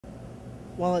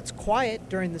While it's quiet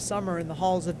during the summer in the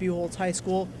halls of Buchholz High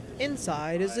School,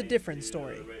 inside is a different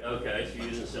story. Okay, so you're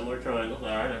using similar triangles. All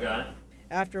right, I got it.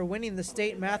 After winning the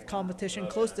state math competition,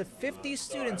 close to 50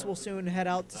 students will soon head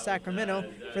out to Sacramento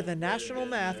for the national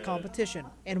math competition.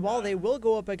 And while they will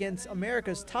go up against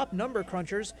America's top number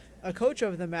crunchers, a coach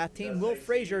of the math team, Will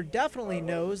Frazier, definitely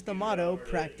knows the motto,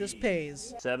 practice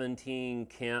pays. 17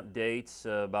 camp dates,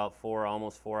 about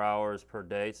almost 4 hours per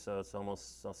date, so it's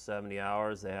almost 70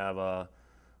 hours. They have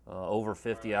over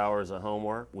 50 hours of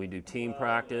homework. We do team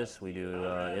practice, we do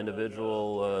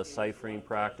individual ciphering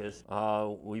practice.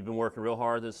 We've been working real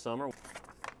hard this summer.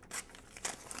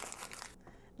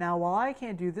 Now, while I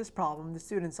can't do this problem, the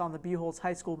students on the Buchholz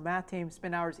High School math team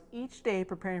spend hours each day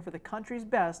preparing for the country's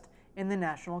best in the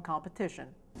national competition.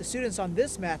 The students on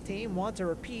this math team want to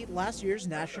repeat last year's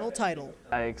national title.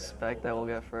 I expect that we'll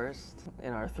get first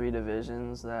in our 3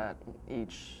 divisions, that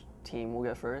each team will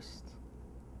get first.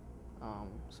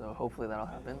 So hopefully that'll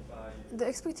happen. The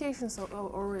expectations are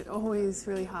always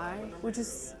really high. We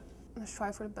just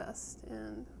strive for the best,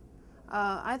 and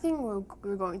I think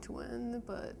we're going to win,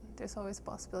 but there's always a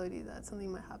possibility that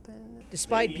something might happen.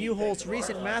 Despite Buchholz's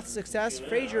recent math success,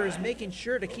 Frazier is making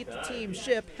sure to keep the team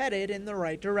ship headed in the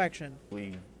right direction.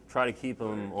 We try to keep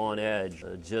them on edge.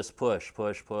 Just push.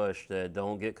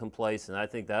 Don't get complacent. I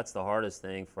think that's the hardest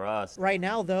thing for us. Right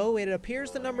now, though, it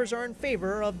appears the numbers are in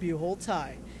favor of Buchholz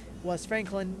High. Wes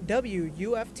Franklin,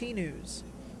 WUFT News.